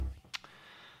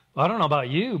Well, I don't know about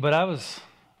you, but I was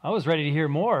ready to hear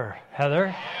more,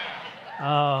 Heather.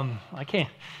 I can't,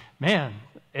 man.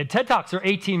 And TED Talks are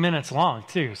 18 minutes long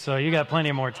too, so you got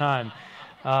plenty more time.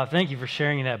 Thank you for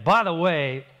sharing that. By the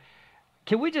way,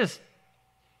 can we just,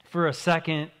 for a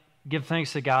second, give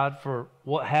thanks to God for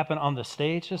what happened on the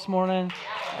stage this morning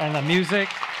and the music?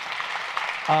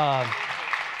 My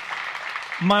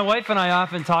wife and I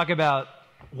often talk about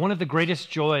one of the greatest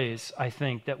joys, I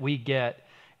think, that we get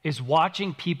is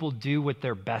watching people do what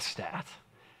they're best at.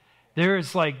 There is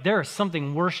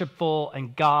something worshipful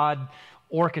and God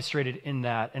orchestrated in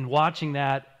that, and watching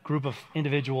that group of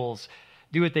individuals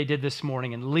do what they did this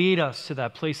morning and lead us to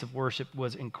that place of worship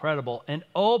was incredible. And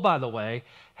oh, by the way,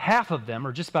 half of them,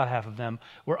 or just about half of them,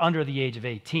 were under the age of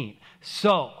 18.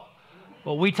 So,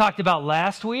 what we talked about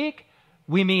last week,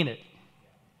 we mean it.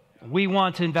 We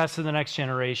want to invest in the next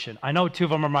generation. I know 2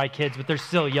 of them are my kids, but they're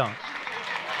still young.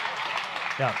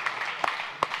 Yeah.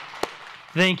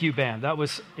 Thank you, band. That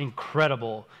was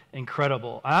incredible,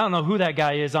 incredible. I don't know who that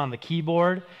guy is on the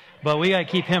keyboard, but we got to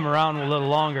keep him around a little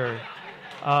longer.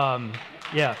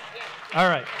 Yeah. All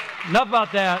right. Enough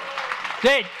about that.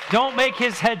 Hey, don't make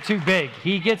his head too big.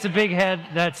 He gets a big head.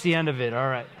 That's the end of it. All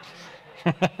right.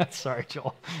 Sorry,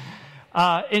 Joel.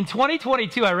 In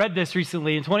 2022, I read this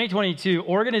recently. In 2022,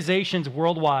 organizations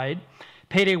worldwide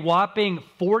paid a whopping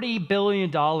 $40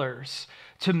 billion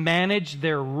to manage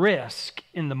their risk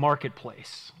in the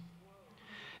marketplace.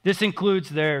 This includes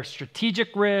their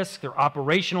strategic risk, their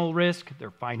operational risk,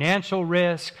 their financial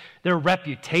risk, their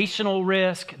reputational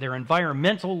risk, their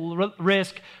environmental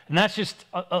risk, and that's just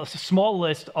a small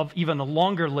list of even a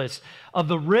longer list of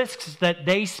the risks that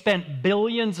they spent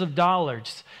billions of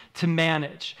dollars to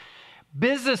manage.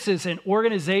 Businesses and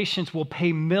organizations will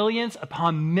pay millions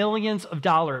upon millions of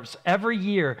dollars every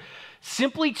year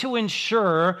simply to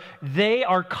ensure they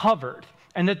are covered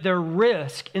and that their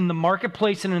risk in the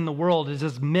marketplace and in the world is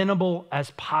as minimal as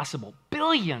possible.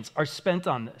 Billions are spent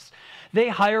on this. They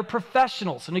hire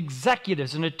professionals and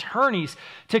executives and attorneys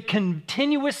to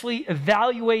continuously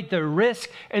evaluate the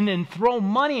risk and then throw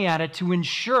money at it to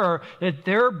ensure that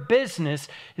their business'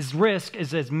 risk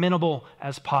is as minimal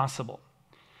as possible.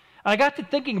 I got to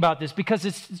thinking about this because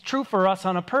it's true for us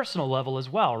on a personal level as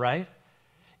well, right?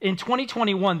 In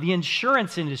 2021, the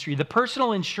insurance industry, the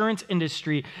personal insurance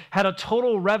industry, had a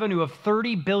total revenue of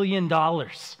 $30 billion.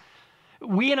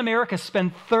 We in America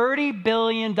spend $30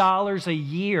 billion a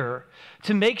year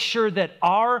to make sure that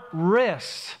our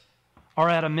risks are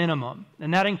at a minimum.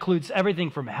 And that includes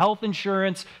everything from health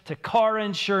insurance to car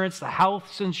insurance, to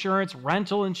house insurance,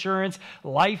 rental insurance,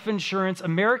 life insurance.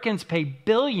 Americans pay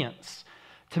billions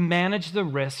to manage the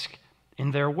risk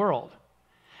in their world.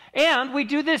 And we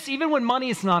do this even when money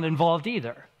is not involved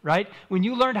either, right? When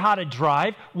you learned how to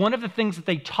drive, one of the things that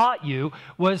they taught you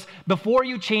was before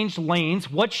you changed lanes,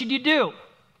 what should you do?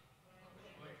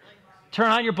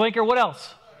 Turn on your blinker. What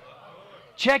else?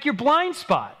 Check your blind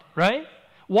spot, right?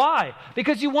 Why?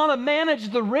 Because you want to manage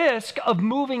the risk of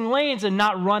moving lanes and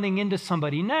not running into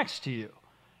somebody next to you.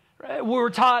 Right? We were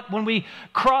taught when we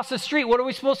cross the street, what are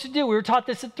we supposed to do? We were taught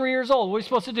this at 3 years old. What are we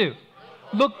supposed to do?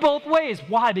 Look both ways.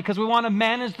 Why? Because we want to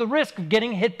manage the risk of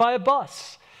getting hit by a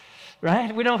bus,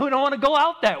 right? We don't want to go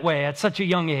out that way at such a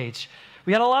young age.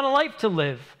 We got a lot of life to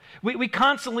live. We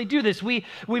constantly do this. We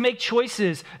make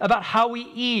choices about how we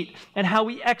eat and how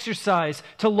we exercise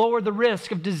to lower the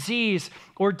risk of disease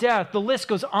or death. The list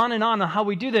goes on how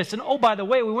we do this. And oh, by the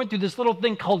way, we went through this little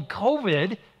thing called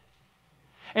COVID.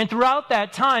 And throughout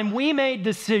that time, we made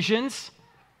decisions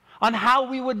on how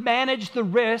we would manage the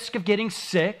risk of getting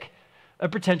sick or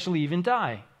potentially even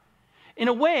die. In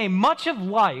a way, much of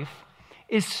life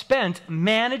is spent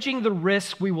managing the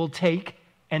risk we will take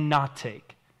and not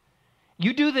take.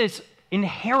 You do this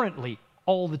inherently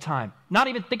all the time, not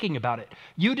even thinking about it.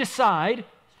 You decide,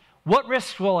 what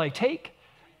risks will I take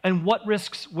and what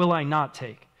risks will I not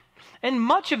take? And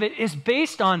much of it is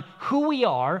based on who we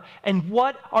are and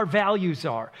what our values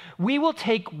are. We will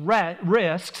take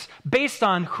risks based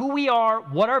on who we are,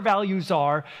 what our values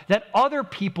are, that other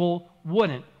people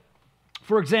wouldn't.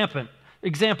 For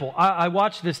example, I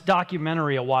watched this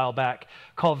documentary a while back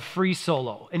called Free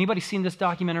Solo. Anybody seen this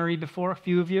documentary before? A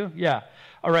few of you? Yeah.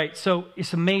 All right, so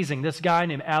it's amazing. This guy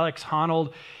named Alex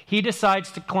Honnold, he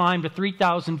decides to climb the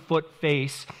 3,000-foot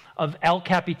face of El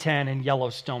Capitan in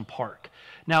Yellowstone Park.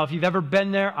 Now, if you've ever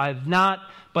been there, I've not,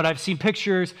 but I've seen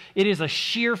pictures. It is a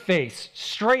sheer face,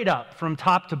 straight up from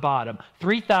top to bottom,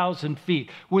 3,000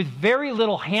 feet, with very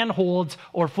little handholds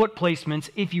or foot placements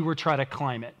if you were trying to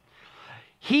climb it.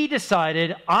 He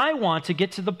decided, I want to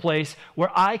get to the place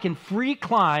where I can free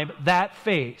climb that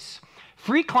face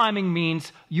Free climbing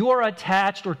means you are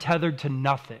attached or tethered to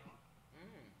nothing.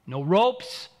 No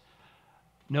ropes,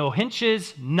 no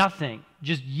hinges, nothing.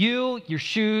 Just you, your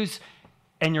shoes,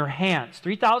 and your hands.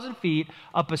 3,000 feet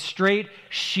up a straight,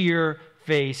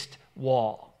 sheer-faced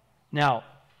wall. Now,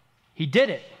 he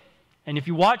did it. And if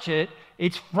you watch it,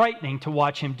 it's frightening to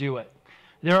watch him do it.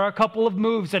 There are a couple of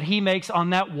moves that he makes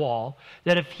on that wall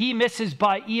that if he misses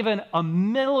by even a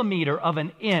millimeter of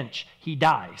an inch, he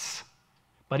dies.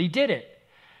 But he did it.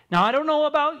 Now, I don't know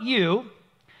about you,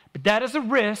 but that is a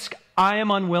risk I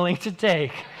am unwilling to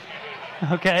take.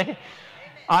 Okay?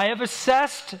 I have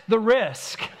assessed the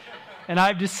risk, and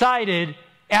I've decided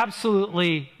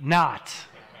absolutely not.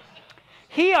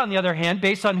 He, on the other hand,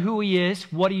 based on who he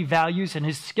is, what he values, and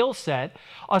his skill set,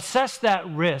 assessed that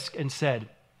risk and said,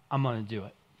 I'm going to do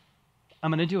it. I'm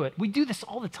going to do it. We do this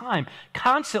all the time.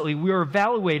 Constantly, we are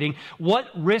evaluating what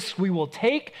risk we will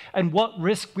take and what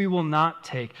risk we will not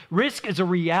take. Risk is a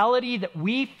reality that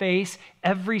we face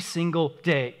every single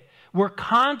day. We're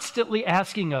constantly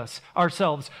asking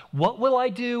ourselves, what will I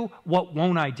do? What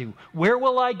won't I do? Where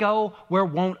will I go? Where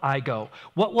won't I go?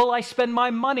 What will I spend my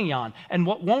money on? And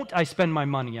what won't I spend my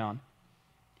money on?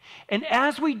 And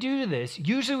as we do this,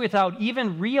 usually without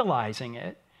even realizing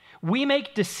it, we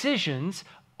make decisions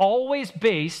always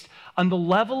based on the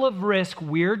level of risk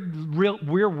we're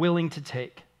willing to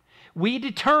take. We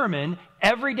determine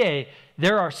every day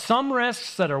there are some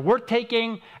risks that are worth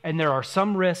taking and there are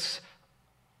some risks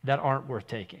that aren't worth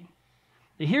taking.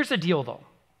 Now, here's the deal, though.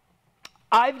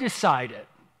 I've decided,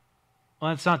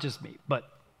 well, it's not just me, but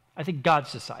I think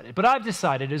God's decided, but I've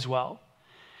decided as well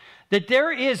that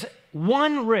there is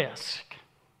one risk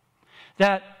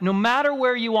that no matter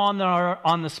where you are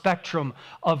on the spectrum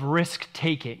of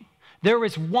risk-taking, there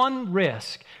is one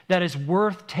risk that is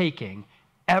worth taking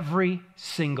every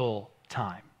single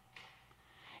time.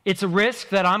 It's a risk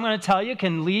that I'm going to tell you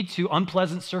can lead to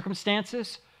unpleasant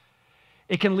circumstances.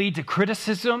 It can lead to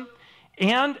criticism,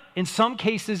 and in some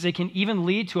cases, it can even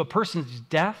lead to a person's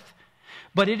death.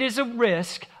 But it is a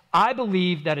risk, I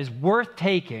believe, that is worth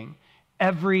taking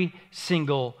every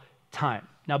single time.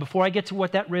 Now, before I get to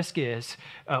what that risk is,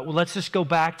 let's just go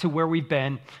back to where we've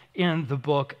been in the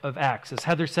book of Acts. As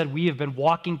Heather said, we have been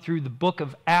walking through the book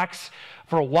of Acts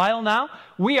for a while now.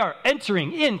 We are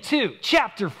entering into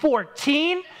chapter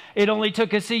 14. It only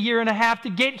took us a year and a half to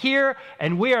get here,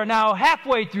 and we are now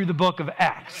halfway through the book of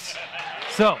Acts.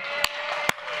 So,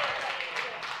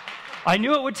 I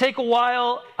knew it would take a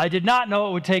while. I did not know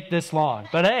it would take this long.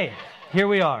 But hey, here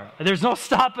we are. There's no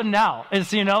stopping now. I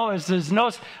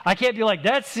can't be like,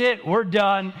 that's it, we're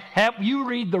done. Have you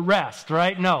read the rest,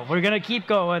 right? No, we're going to keep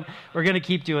going. We're going to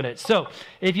keep doing it. So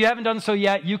if you haven't done so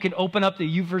yet, you can open up the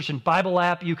YouVersion Bible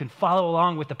app. You can follow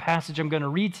along with the passage I'm going to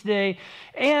read today.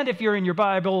 And if you're in your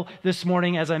Bible this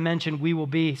morning, as I mentioned, we will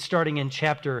be starting in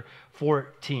chapter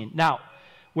 14. Now,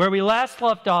 where we last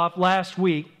left off last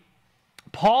week,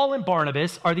 Paul and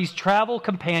Barnabas are these travel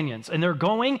companions, and they're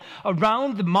going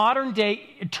around the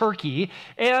modern-day Turkey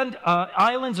and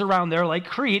islands around there like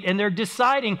Crete, and they're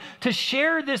deciding to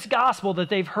share this gospel that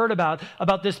they've heard about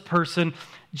this person,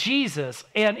 Jesus.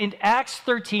 And in Acts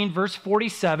 13, verse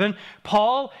 47,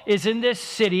 Paul is in this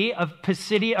city of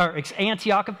Pisidia, or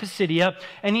Antioch of Pisidia,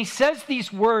 and he says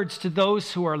these words to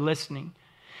those who are listening.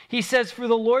 He says, "For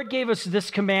the Lord gave us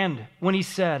this command when he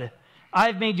said, I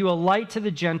have made you a light to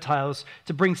the Gentiles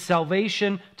to bring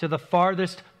salvation to the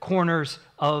farthest corners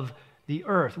of the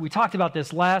earth." We talked about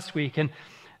this last week, and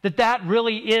that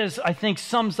really is, I think,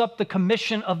 sums up the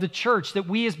commission of the church, that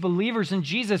we as believers in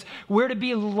Jesus, we're to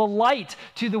be the light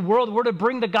to the world. We're to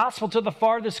bring the gospel to the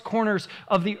farthest corners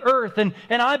of the earth. And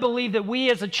I believe that we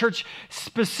as a church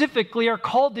specifically are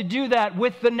called to do that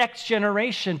with the next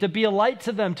generation, to be a light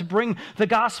to them, to bring the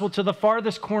gospel to the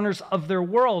farthest corners of their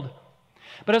world.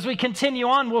 But as we continue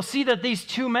on, we'll see that these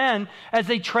two men, as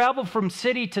they travel from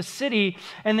city to city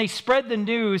and they spread the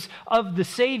news of the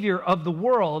Savior of the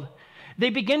world, they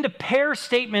begin to pair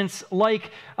statements like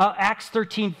Acts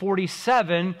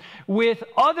 13:47 with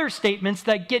other statements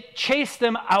that chase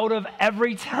them out of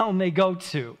every town they go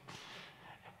to.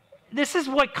 This is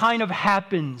what kind of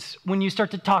happens when you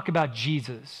start to talk about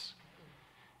Jesus.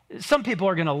 Some people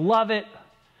are going to love it.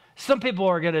 Some people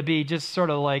are going to be just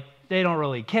sort of like, they don't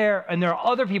really care, and there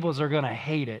are other people that are going to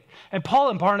hate it. And Paul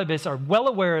and Barnabas are well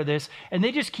aware of this, and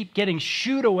they just keep getting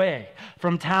shooed away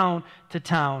from town to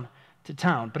town to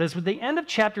town. But as the end of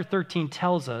chapter 13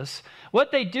 tells us,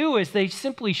 what they do is they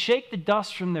simply shake the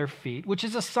dust from their feet, which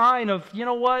is a sign of, you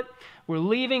know what? We're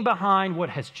leaving behind what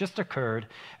has just occurred,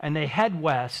 and they head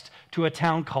west to a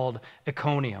town called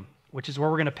Iconium, which is where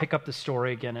we're going to pick up the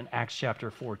story again in Acts chapter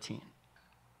 14.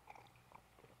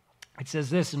 It says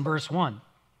this in verse 1.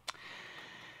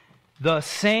 The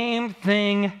same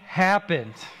thing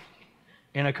happened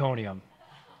in Iconium.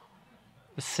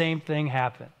 The same thing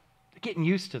happened. They're getting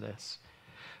used to this.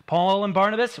 Paul and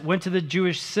Barnabas went to the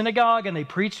Jewish synagogue and they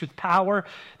preached with power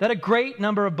that a great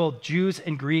number of both Jews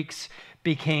and Greeks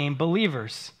became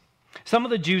believers. Some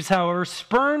of the Jews, however,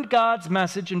 spurned God's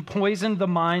message and poisoned the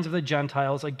minds of the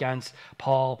Gentiles against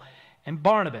Paul and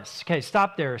Barnabas. Okay,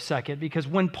 stop there a second, because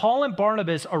when Paul and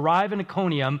Barnabas arrive in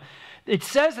Iconium, it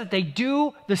says that they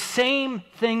do the same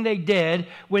thing they did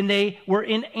when they were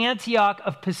in Antioch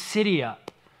of Pisidia,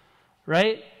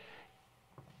 right?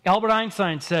 Albert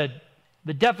Einstein said,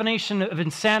 the definition of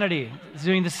insanity is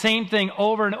doing the same thing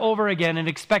over and over again and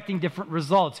expecting different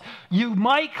results. You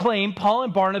might claim Paul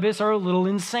and Barnabas are a little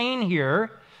insane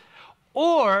here,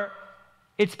 or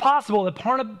it's possible that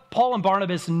Paul and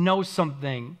Barnabas know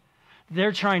something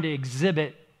they're trying to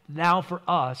exhibit now for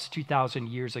us 2,000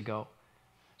 years ago.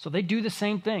 So they do the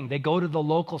same thing. They go to the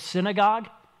local synagogue.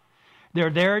 They're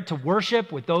there to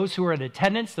worship with those who are in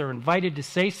attendance. They're invited to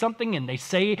say something, and they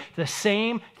say the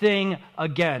same thing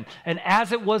again. And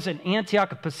as it was in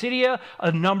Antioch of Pisidia,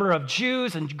 a number of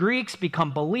Jews and Greeks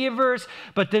become believers,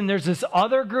 but then there's this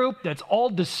other group that's all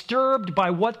disturbed by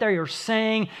what they are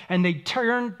saying, and they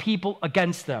turn people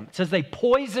against them. It says they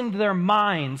poisoned their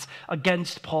minds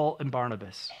against Paul and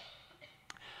Barnabas.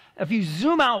 If you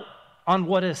zoom out on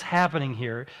what is happening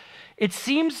here, it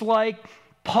seems like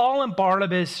Paul and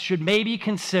Barnabas should maybe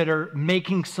consider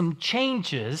making some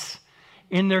changes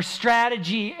in their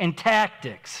strategy and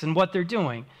tactics and what they're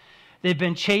doing. They've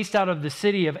been chased out of the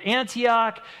city of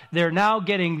Antioch. They're now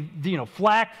getting,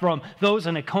 flack from those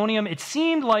in Iconium. It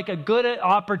seemed like a good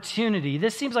opportunity.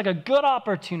 This seems like a good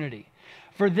opportunity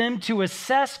for them to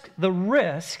assess the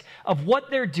risk of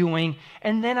what they're doing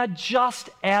and then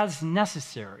adjust as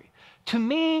necessary. To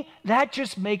me, that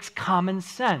just makes common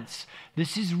sense.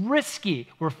 This is risky.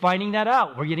 We're finding that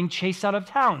out. We're getting chased out of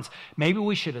towns. Maybe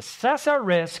we should assess our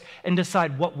risk and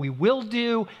decide what we will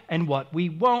do and what we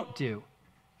won't do.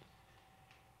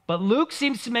 But Luke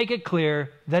seems to make it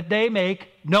clear that they make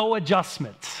no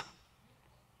adjustments.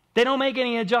 They don't make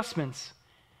any adjustments.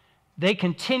 They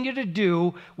continue to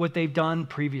do what they've done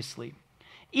previously.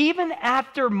 Even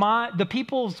after the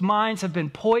people's minds have been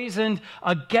poisoned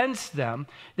against them,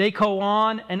 they go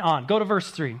on and on. Go to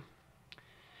verse 3.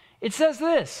 It says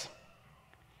this,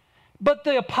 but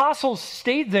the apostles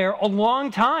stayed there a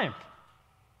long time,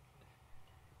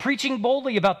 preaching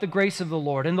boldly about the grace of the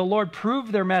Lord. And the Lord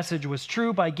proved their message was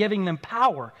true by giving them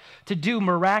power to do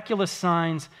miraculous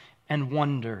signs and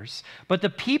wonders. But the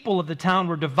people of the town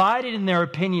were divided in their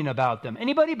opinion about them.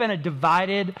 Anybody been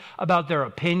divided about their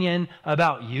opinion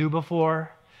about you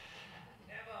before?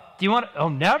 Never. Do you want to? Oh,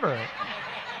 never.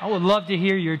 I would love to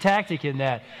hear your tactic in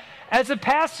that. As a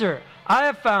pastor, I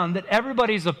have found that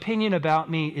everybody's opinion about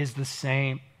me is the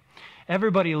same.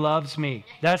 Everybody loves me.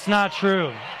 That's not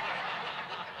true.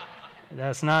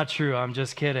 That's not true. I'm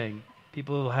just kidding.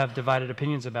 People have divided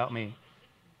opinions about me.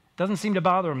 Doesn't seem to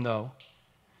bother them, though.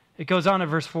 It goes on in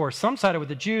verse 4. Some sided with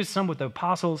the Jews, some with the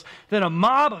apostles. Then a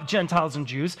mob of Gentiles and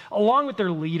Jews, along with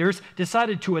their leaders,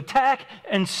 decided to attack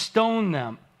and stone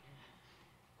them.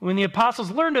 When the apostles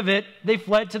learned of it, they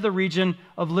fled to the region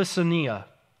of Lycaonia,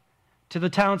 to the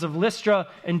towns of Lystra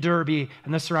and Derbe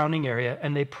and the surrounding area,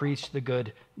 and they preached the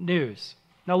good news.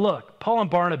 Now look, Paul and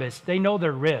Barnabas, they know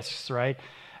their risks, right?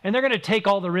 And they're going to take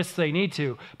all the risks they need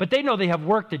to, but they know they have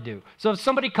work to do. So if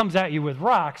somebody comes at you with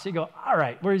rocks, you go, all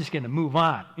right, we're just going to move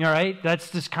on, all right? That's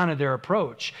just kind of their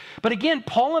approach. But again,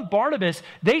 Paul and Barnabas,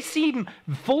 they seem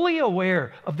fully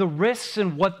aware of the risks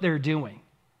and what they're doing.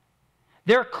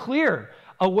 They're clearly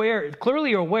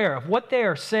aware of what they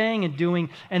are saying and doing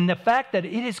and the fact that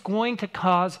it is going to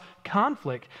cause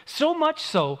conflict. So much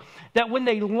so that when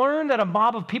they learn that a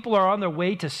mob of people are on their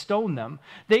way to stone them,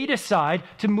 they decide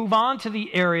to move on to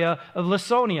the area of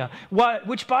Lycaonia,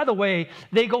 which, by the way,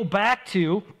 they go back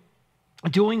to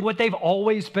doing what they've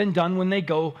always been done when they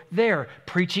go there,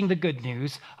 preaching the good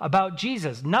news about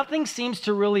Jesus. Nothing seems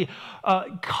to really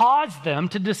cause them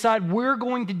to decide we're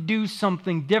going to do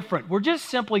something different. We're just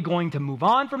simply going to move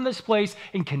on from this place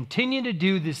and continue to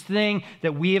do this thing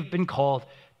that we have been called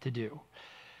to do.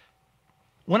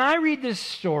 When I read this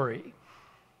story,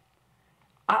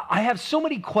 I have so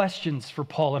many questions for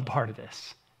Paul and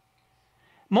Barnabas.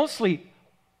 Mostly,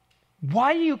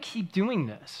 why do you keep doing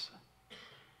this?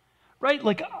 Right?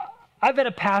 Like, I've been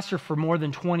a pastor for more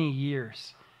than 20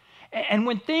 years. And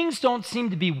when things don't seem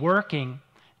to be working,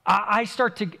 I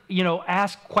start to,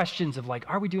 ask questions of like,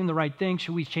 are we doing the right thing?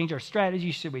 Should we change our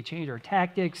strategy? Should we change our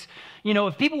tactics?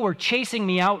 If people were chasing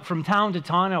me out from town to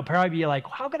town, I'll probably be like,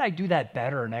 how could I do that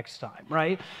better next time,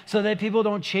 right? So that people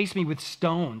don't chase me with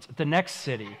stones at the next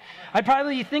city. I'd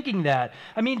probably be thinking that.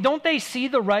 I mean, don't they see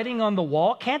the writing on the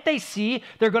wall? Can't they see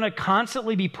they're going to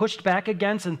constantly be pushed back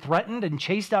against and threatened and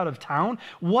chased out of town?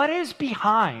 What is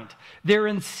behind their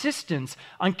insistence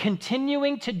on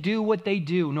continuing to do what they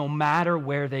do no matter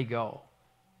where they go?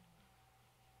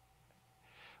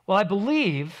 Well, I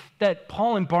believe that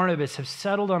Paul and Barnabas have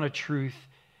settled on a truth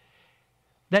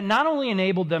that not only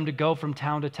enabled them to go from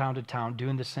town to town to town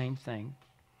doing the same thing,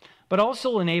 but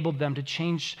also enabled them to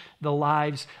change the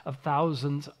lives of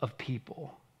thousands of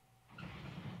people.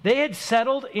 They had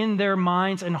settled in their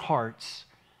minds and hearts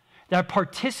that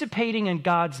participating in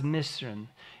God's mission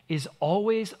is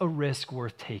always a risk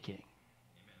worth taking.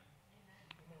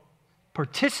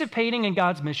 Participating in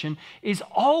God's mission is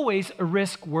always a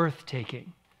risk worth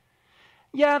taking.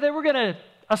 Yeah, they were going to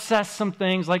assess some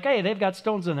things like, hey, they've got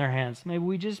stones in their hands. Maybe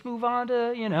we just move on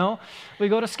to, we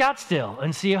go to Scottsdale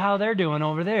and see how they're doing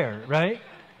over there, right?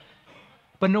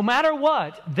 But no matter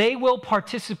what, they will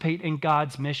participate in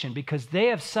God's mission because they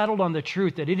have settled on the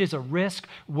truth that it is a risk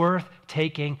worth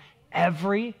taking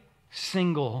every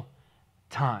single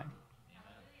time.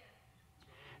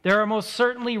 There are most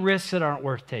certainly risks that aren't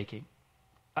worth taking.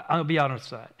 I'll be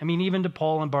honest with that. I mean, even to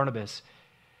Paul and Barnabas.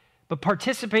 But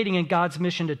participating in God's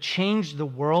mission to change the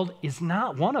world is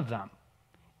not one of them.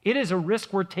 It is a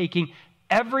risk we're taking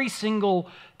every single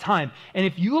time. And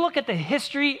if you look at the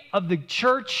history of the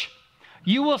church,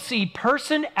 you will see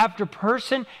person after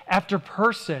person after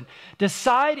person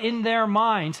decide in their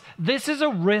minds, this is a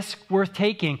risk worth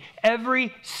taking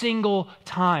every single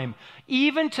time,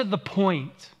 even to the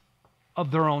point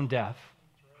of their own death.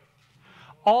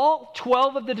 All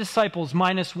 12 of the disciples,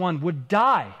 minus one, would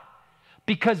die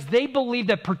because they believed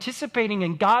that participating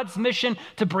in God's mission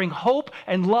to bring hope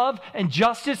and love and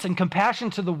justice and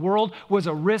compassion to the world was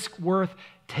a risk worth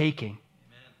taking.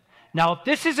 Amen. Now, if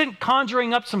this isn't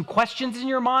conjuring up some questions in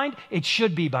your mind, it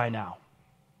should be by now.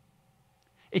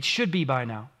 It should be by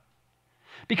now.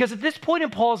 Because at this point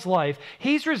in Paul's life,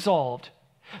 he's resolved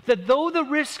that though the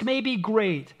risk may be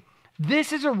great,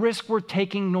 this is a risk worth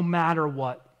taking no matter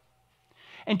what.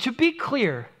 And to be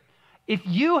clear, if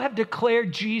you have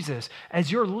declared Jesus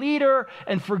as your leader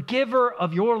and forgiver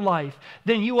of your life,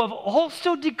 then you have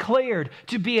also declared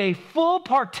to be a full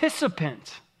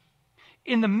participant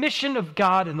in the mission of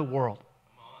God in the world.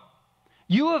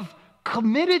 You have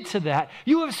committed to that.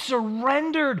 You have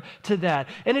surrendered to that.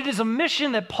 And it is a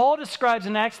mission that Paul describes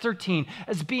in Acts 13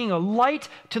 as being a light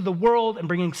to the world and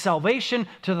bringing salvation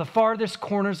to the farthest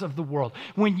corners of the world.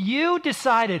 When you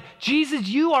decided, Jesus,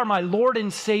 you are my Lord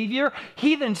and Savior,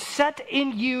 he then set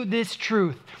in you this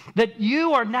truth that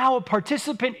you are now a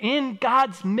participant in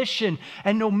God's mission.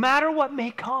 And no matter what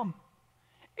may come,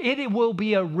 it will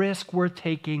be a risk worth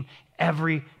taking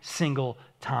every single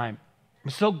time. I'm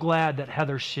so glad that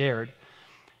Heather shared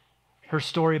her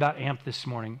story about AMP this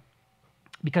morning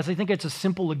because I think it's a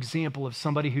simple example of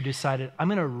somebody who decided, I'm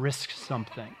going to risk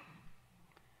something.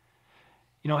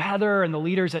 Heather and the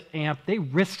leaders at AMP, they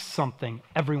risk something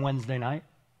every Wednesday night.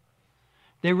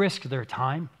 They risk their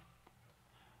time.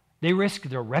 They risk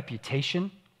their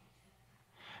reputation.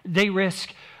 They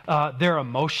risk their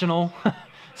emotional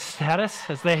status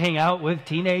as they hang out with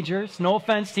teenagers. No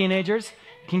offense, teenagers.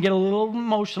 You can get a little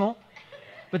emotional.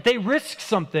 But they risk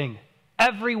something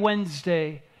every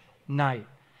Wednesday night.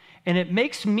 And it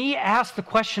makes me ask the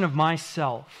question of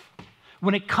myself,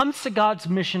 when it comes to God's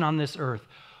mission on this earth,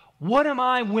 what am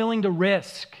I willing to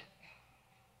risk?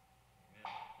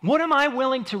 What am I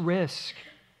willing to risk?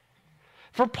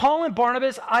 For Paul and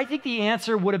Barnabas, I think the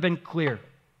answer would have been clear.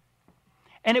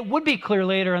 And it would be clear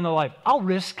later in their life. I'll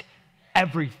risk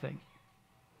everything.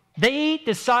 They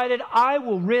decided, I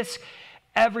will risk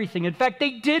everything. In fact,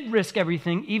 they did risk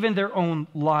everything, even their own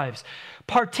lives.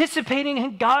 Participating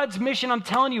in God's mission, I'm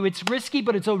telling you, it's risky,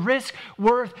 but it's a risk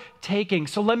worth taking.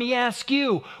 So let me ask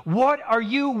you, what are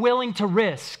you willing to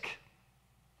risk?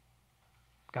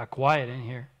 Got quiet in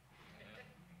here.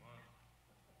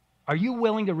 Are you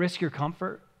willing to risk your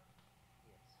comfort?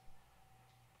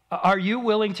 Are you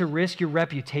willing to risk your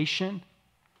reputation?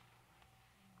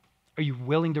 Are you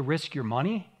willing to risk your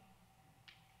money?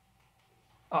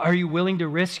 Are you willing to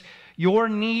risk your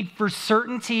need for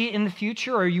certainty in the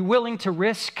future? Are you willing to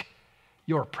risk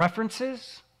your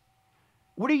preferences?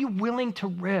 What are you willing to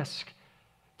risk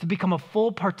to become a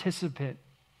full participant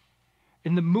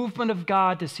in the movement of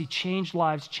God to see changed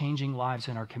lives, changing lives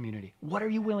in our community? What are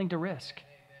you willing to risk?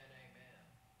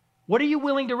 What are you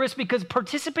willing to risk? Because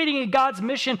participating in God's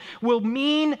mission will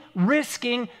mean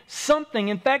risking something.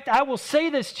 In fact, I will say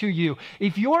this to you.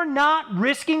 If you're not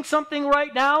risking something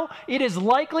right now, it is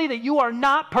likely that you are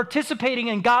not participating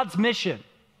in God's mission.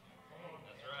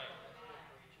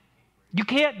 You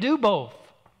can't do both.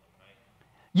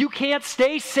 You can't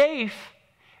stay safe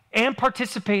and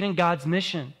participate in God's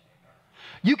mission.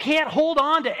 You can't hold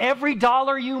on to every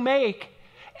dollar you make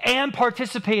and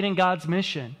participate in God's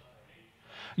mission.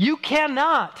 You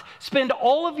cannot spend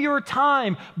all of your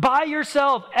time by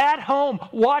yourself at home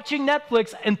watching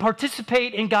Netflix and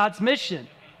participate in God's mission.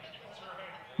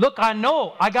 Look, I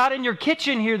know I got in your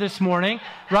kitchen here this morning,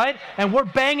 right? And we're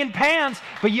banging pans,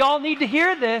 but y'all need to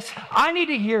hear this. I need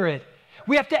to hear it.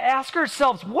 We have to ask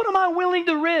ourselves, what am I willing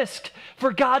to risk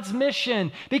for God's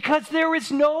mission? Because there is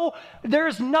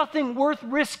nothing worth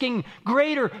risking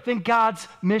greater than God's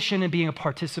mission and being a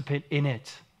participant in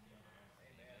it.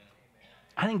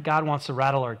 I think God wants to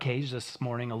rattle our cage this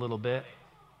morning a little bit.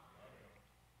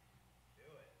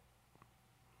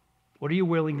 What are you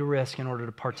willing to risk in order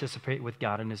to participate with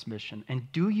God in his mission?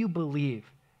 And do you believe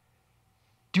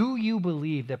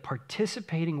that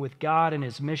participating with God in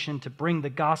his mission to bring the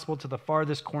gospel to the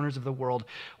farthest corners of the world,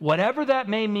 whatever that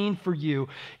may mean for you,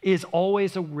 is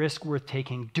always a risk worth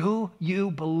taking? Do you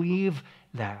believe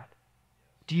that?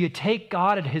 Do you take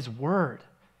God at his word?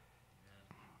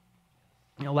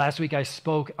 Last week I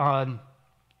spoke on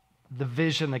the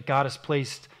vision that God has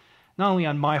placed not only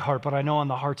on my heart, but I know on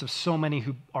the hearts of so many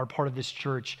who are part of this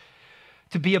church,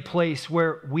 to be a place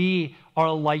where we are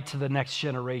a light to the next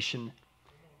generation.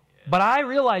 But I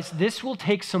realize this will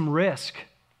take some risk,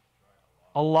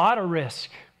 a lot of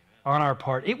risk on our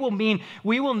part. It will mean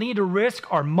we will need to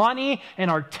risk our money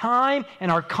and our time and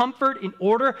our comfort in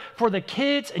order for the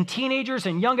kids and teenagers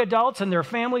and young adults and their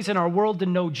families in our world to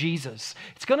know Jesus.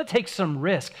 It's going to take some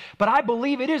risk, but I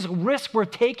believe it is a risk we're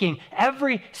taking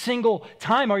every single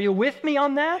time. Are you with me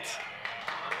on that?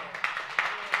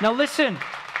 Now listen,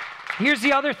 here's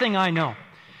the other thing I know.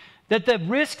 That the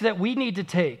risk that we need to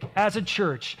take as a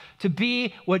church to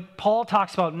be what Paul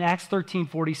talks about in Acts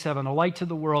 13:47, a light to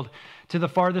the world, to the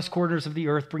farthest corners of the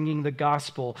earth, bringing the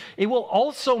gospel. It will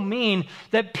also mean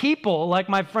that people like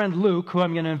my friend Luke, who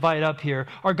I'm going to invite up here,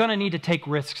 are going to need to take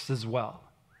risks as well.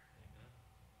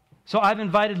 So I've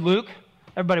invited Luke.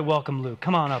 Everybody welcome Luke.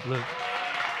 Come on up, Luke.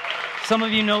 Some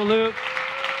of you know Luke.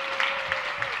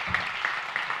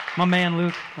 My man,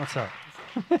 Luke. What's up?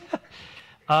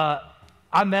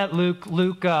 I met Luke.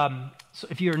 Luke, so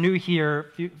if you're new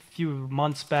here, a few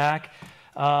months back,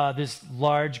 this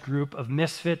large group of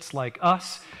misfits like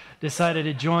us decided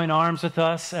to join arms with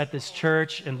us at this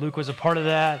church, and Luke was a part of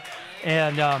that.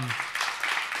 And I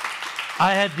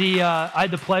had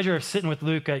the pleasure of sitting with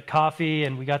Luke at coffee,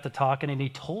 and we got to talking, and he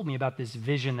told me about this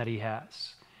vision that he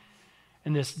has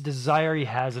and this desire he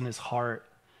has in his heart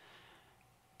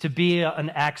to be an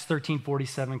Acts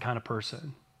 13:47 kind of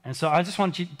person. And so I just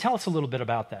want you to tell us a little bit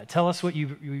about that. Tell us what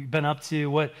you've been up to,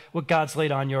 what God's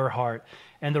laid on your heart,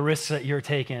 and the risks that you're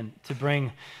taking to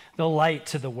bring the light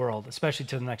to the world, especially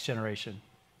to the next generation.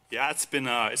 Yeah, it's been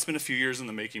a few years in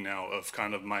the making now of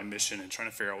kind of my mission and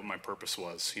trying to figure out what my purpose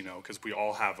was, because we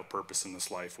all have a purpose in this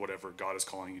life, whatever God is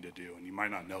calling you to do. And you might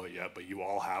not know it yet, but you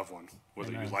all have one,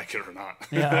 whether you like it or not.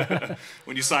 Yeah.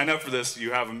 When you sign up for this,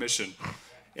 you have a mission.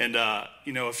 And, a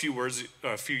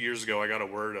few years ago, I got a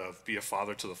word of be a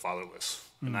father to the fatherless.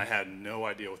 And I had no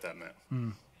idea what that meant.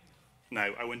 And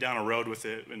I went down a road with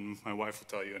it, and my wife will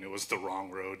tell you, and it was the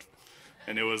wrong road.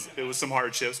 And it was some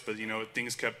hardships, but,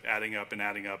 things kept adding up.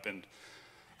 And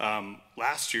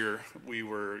last year,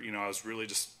 I was really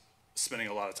just spending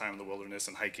a lot of time in the wilderness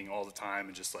and hiking all the time.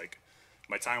 And just like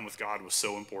my time with God was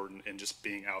so important, and just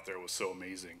being out there was so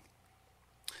amazing.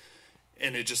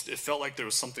 And it felt like there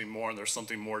was something more, and there's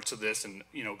something more to this. And,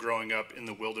 growing up in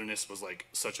the wilderness was like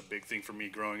such a big thing for me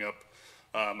growing up.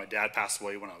 My dad passed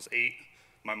away when I was 8.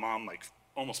 My mom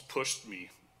almost pushed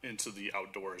me into the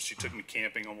outdoors. She took me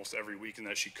camping almost every weekend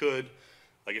that she could.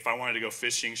 Like if I wanted to go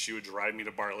fishing, she would drive me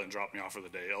to Bartlett and drop me off for the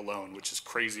day alone, which is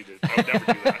crazy. I would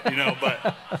never do that,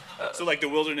 But so the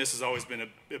wilderness has always been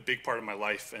a big part of my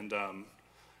life. And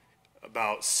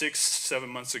about 6-7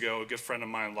 months ago, a good friend of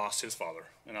mine lost his father.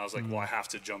 And I was like, well, I have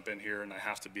to jump in here and I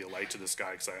have to be a light to this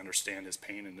guy because I understand his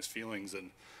pain and his feelings. And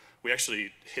we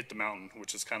actually hit the mountain,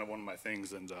 which is kind of one of my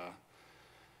things. And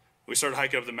we started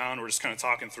hiking up the mountain. We're just kind of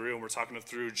talking through, and we're talking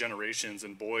through generations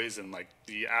and boys and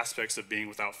the aspects of being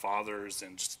without fathers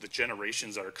and just the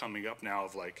generations that are coming up now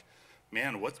of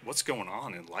man, what's going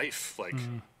on in life?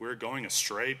 We're going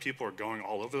astray. People are going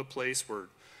all over the place.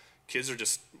 Kids are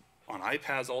just on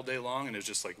iPads all day long. And it was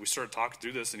just like, we started talking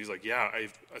through this, and he's like, yeah,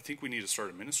 I think we need to start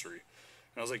a ministry.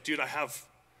 And I was like, dude,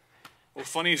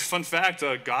 fun fact,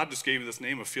 God just gave me this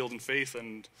name of Field and Faith,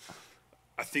 and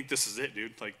I think this is it,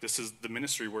 dude. Like, this is the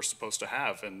ministry we're supposed to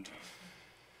have. And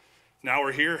now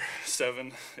we're here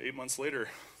 7-8 months later.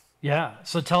 Yeah.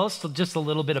 So tell us just a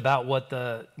little bit about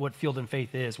what Field and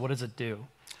Faith is. What does it do?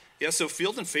 Yeah, so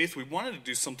Field and Faith, we wanted to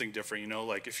do something different,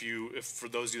 like if for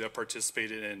those of you that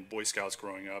participated in Boy Scouts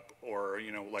growing up, or,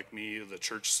 like me, the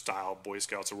church style Boy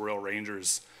Scouts or Royal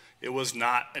Rangers, it was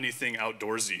not anything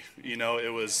outdoorsy.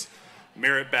 It was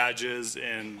merit badges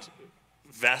and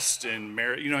vest and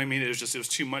merit, you know what I mean? It was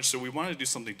too much. So we wanted to do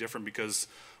something different, because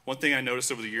one thing I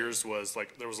noticed over the years was,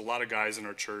 like, there was a lot of guys in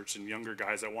our church and younger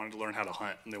guys that wanted to learn how to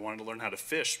hunt, and they wanted to learn how to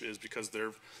fish, is because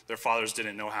their fathers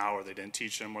didn't know how, or they didn't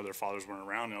teach them, or their fathers weren't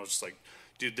around. And I was just like,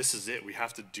 dude, this is it. We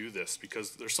have to do this,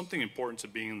 because there's something important to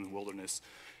being in the wilderness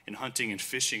and hunting and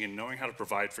fishing and knowing how to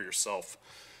provide for yourself.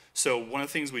 So one of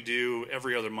the things we do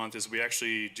every other month is we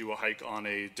actually do a hike on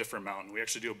a different mountain. We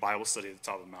actually do a Bible study at the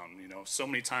top of the mountain. So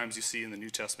many times you see in the New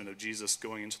Testament of Jesus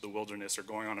going into the wilderness or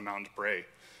going on a mountain to pray.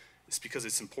 It's because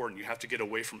it's important. You have to get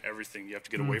away from everything. You have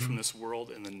to get away from this world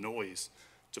and the noise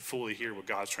to fully hear what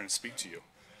God's trying to speak to you.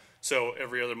 So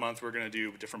every other month we're going to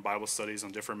do different Bible studies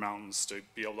on different mountains to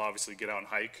be able to obviously get out and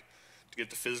hike, to get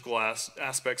the physical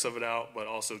aspects of it out, but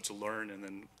also to learn and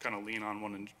then kind of lean on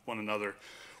one another.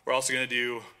 We're also going to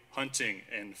do hunting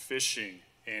and fishing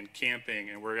and camping,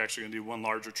 and we're actually going to do one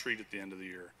large retreat at the end of the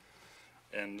year.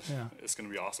 And it's going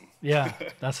to be awesome. Yeah,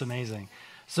 that's amazing.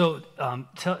 So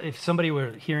if somebody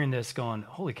were hearing this going,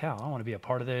 holy cow, I want to be a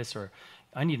part of this, or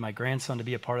I need my grandson to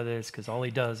be a part of this because all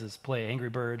he does is play Angry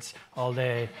Birds all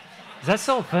day. Is that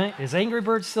still a thing? Is Angry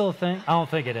Birds still a thing? I don't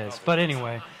think it is. But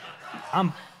anyway,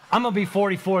 I'm going to be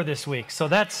 44 this week, so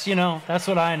that's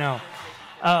what I know.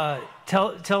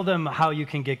 Tell them how you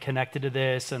can get connected to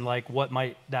this, and like what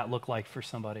might that look like for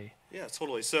somebody. Yeah,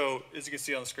 totally. So as you can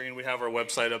see on the screen, we have our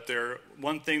website up there.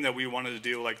 One thing that we wanted to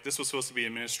do, like, this was supposed to be a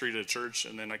ministry to a church,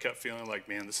 and then I kept feeling like,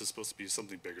 man, this is supposed to be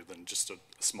something bigger than just a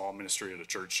small ministry at a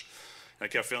church. And I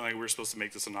kept feeling like we were supposed to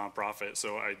make this a nonprofit.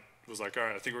 So I was like, all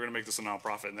right, I think we're going to make this a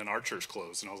nonprofit. And then our church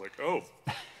closed, and I was like, oh,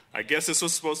 I guess this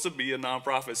was supposed to be a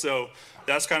nonprofit. So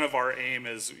that's kind of our aim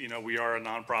is, we are a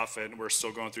nonprofit, and we're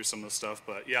still going through some of the stuff.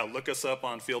 But yeah, look us up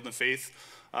on Field and Faith.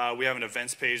 We have an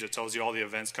events page that tells you all the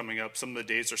events coming up. Some of the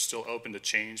dates are still open to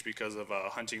change because of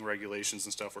hunting regulations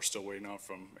and stuff. We're still waiting out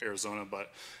from Arizona.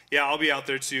 But yeah, I'll be out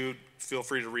there too. Feel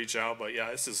free to reach out. But yeah,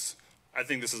 I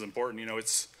think this is important.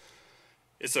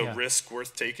 It's a risk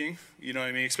worth taking. You know what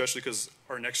I mean? Especially because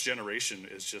our next generation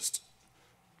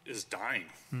is dying.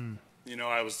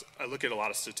 I look at a lot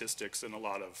of statistics and a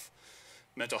lot of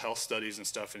mental health studies and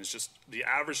stuff, and it's just the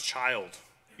average child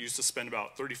used to spend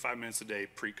about 35 minutes a day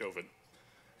pre-COVID.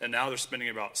 And now they're spending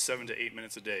about 7 to 8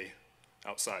 minutes a day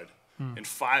outside and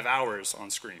 5 hours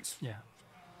on screens. Yeah.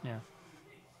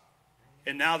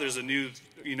 And now there's a new,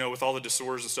 with all the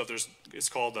disorders and stuff, it's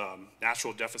called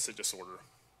natural deficit disorder,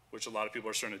 which a lot of people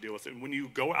are starting to deal with. And when you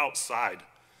go outside,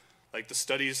 like the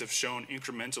studies have shown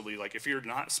incrementally, like if you're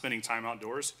not spending time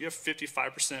outdoors, you have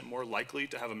 55% more likely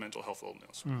to have a mental health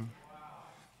illness.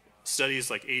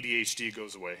 Studies like ADHD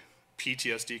goes away.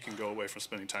 PTSD can go away from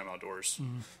spending time outdoors.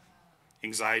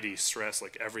 Anxiety, stress,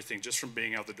 like everything, just from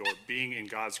being out the door, being in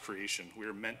God's creation. We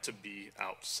are meant to be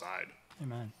outside.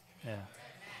 Amen. Yeah.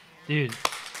 Dude,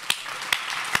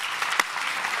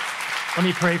 let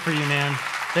me pray for you, man.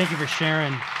 Thank you for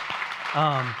sharing.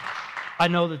 I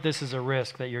know that this is a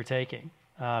risk that you're taking.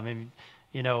 I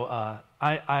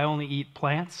only eat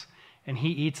plants, and he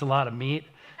eats a lot of meat.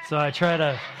 So I try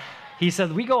to... He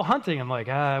said, we go hunting. I'm like,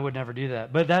 I would never do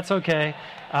that. But that's okay.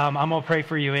 I'm going to pray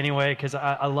for you anyway, because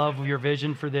I love your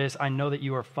vision for this. I know that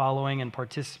you are following and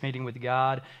participating with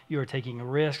God. You are taking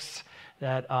risks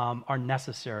that are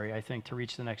necessary, I think, to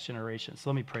reach the next generation.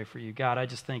 So let me pray for you. God, I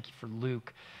just thank you for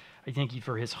Luke. I thank you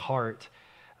for his heart,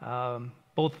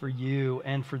 both for you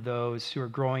and for those who are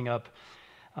growing up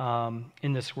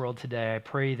in this world today. I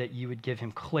pray that you would give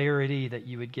him clarity, that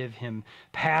you would give him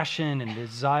passion and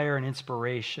desire and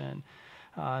inspiration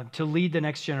to lead the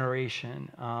next generation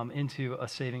into a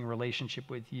saving relationship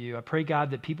with you. I pray,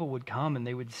 God, that people would come and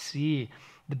they would see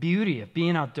the beauty of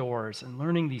being outdoors and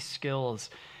learning these skills.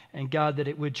 And God, that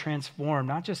it would transform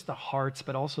not just the hearts,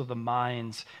 but also the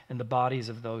minds and the bodies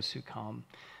of those who come.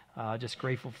 Just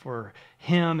grateful for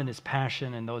him and his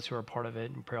passion and those who are a part of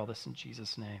it. And pray all this in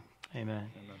Jesus' name.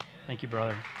 Amen. Amen. Thank you,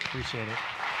 brother. Appreciate it.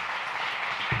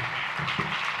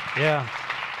 Yeah.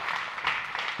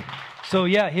 So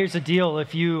yeah, here's the deal.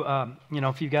 If you,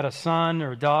 if you've got a son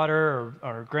or a daughter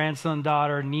or grandson,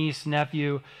 daughter, niece,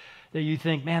 nephew that you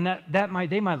think, man,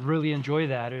 they might really enjoy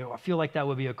that. I feel like that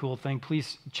would be a cool thing.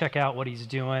 Please check out what he's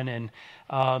doing. And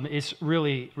it's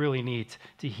really, really neat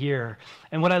to hear.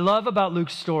 And what I love about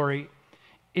Luke's story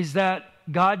is that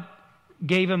God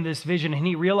gave him this vision, and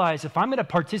he realized, if I'm going to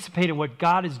participate in what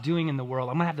God is doing in the world,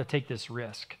 I'm going to have to take this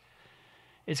risk.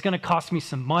 It's going to cost me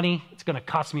some money. It's going to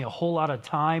cost me a whole lot of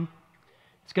time.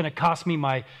 It's going to cost me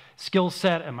my skill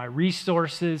set and my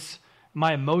resources,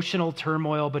 my emotional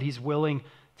turmoil, but he's willing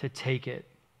to take it.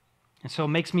 And so it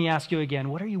makes me ask you again,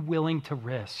 what are you willing to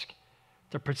risk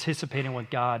to participate in what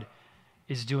God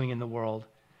is doing in the world?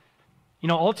 You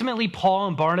know, ultimately, Paul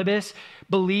and Barnabas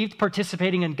believed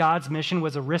participating in God's mission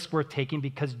was a risk worth taking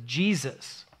because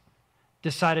Jesus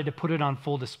decided to put it on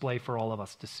full display for all of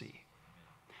us to see.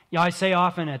 Yeah, I say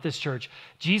often at this church,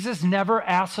 Jesus never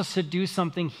asks us to do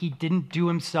something he didn't do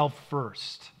himself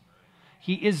first.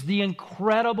 He is the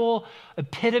incredible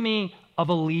epitome of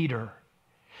a leader.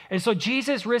 And so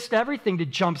Jesus risked everything to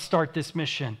jumpstart this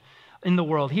mission in the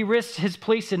world. He risked his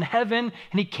place in heaven,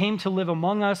 and he came to live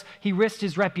among us. He risked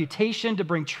his reputation to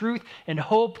bring truth and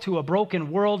hope to a broken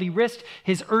world. He risked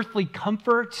his earthly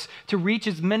comforts to reach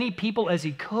as many people as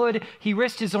he could. He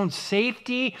risked his own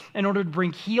safety in order to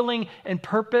bring healing and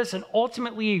purpose. And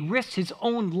ultimately, he risked his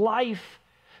own life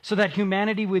so that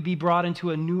humanity would be brought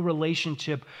into a new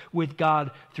relationship with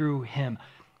God through him.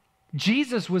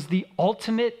 Jesus was the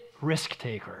ultimate risk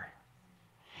taker.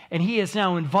 And he is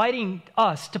now inviting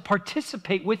us to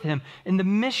participate with him in the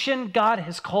mission God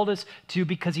has called us to,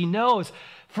 because he knows,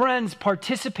 friends,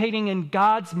 participating in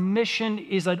God's mission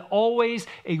is always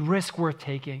a risk worth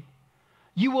taking.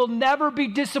 You will never be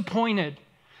disappointed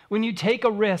when you take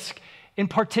a risk in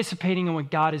participating in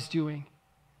what God is doing.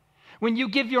 When you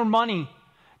give your money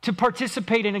to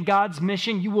participate in God's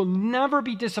mission, you will never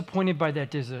be disappointed by that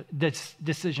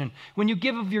decision. When you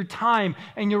give of your time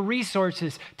and your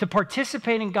resources to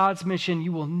participate in God's mission,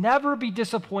 you will never be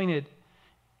disappointed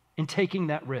in taking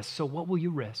that risk. So what will you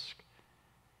risk?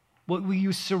 What will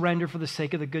you surrender for the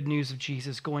sake of the good news of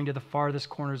Jesus going to the farthest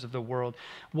corners of the world?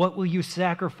 What will you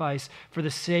sacrifice for the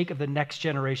sake of the next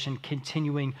generation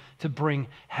continuing to bring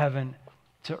heaven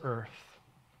to earth?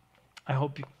 I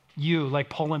hope you, like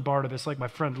Paul and Barnabas, like my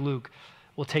friend Luke,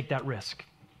 will take that risk.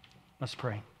 Let's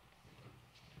pray.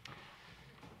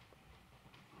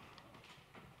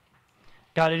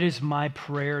 God, it is my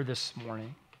prayer this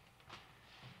morning,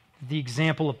 the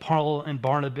example of Paul and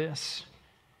Barnabas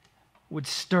would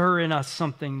stir in us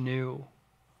something new.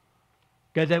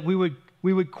 God, that we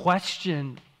would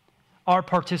question our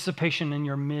participation in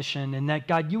your mission, and that,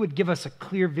 God, you would give us a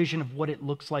clear vision of what it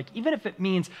looks like, even if it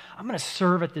means I'm going to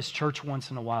serve at this church once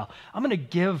in a while. I'm going to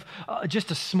give just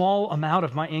a small amount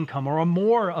of my income or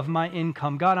more of my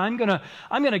income. God, I'm going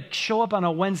to show up on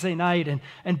a Wednesday night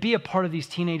and be a part of these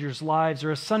teenagers' lives,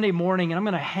 or a Sunday morning, and I'm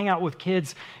going to hang out with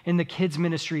kids in the kids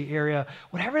ministry area.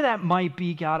 Whatever that might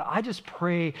be, God, I just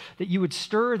pray that you would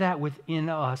stir that within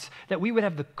us, that we would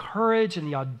have the courage and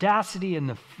the audacity and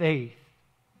the faith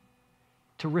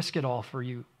to risk it all for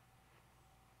you.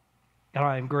 God,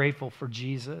 I am grateful for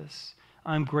Jesus.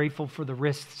 I'm grateful for the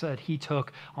risks that he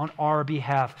took on our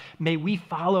behalf. May we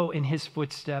follow in his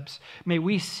footsteps. May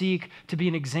we seek to be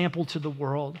an example to the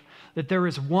world that there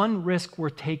is one risk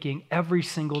worth taking every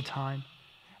single time,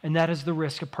 and that is the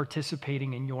risk of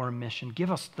participating in your mission.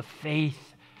 Give us the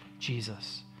faith,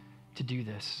 Jesus, to do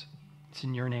this. It's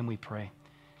in your name we pray.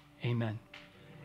 Amen.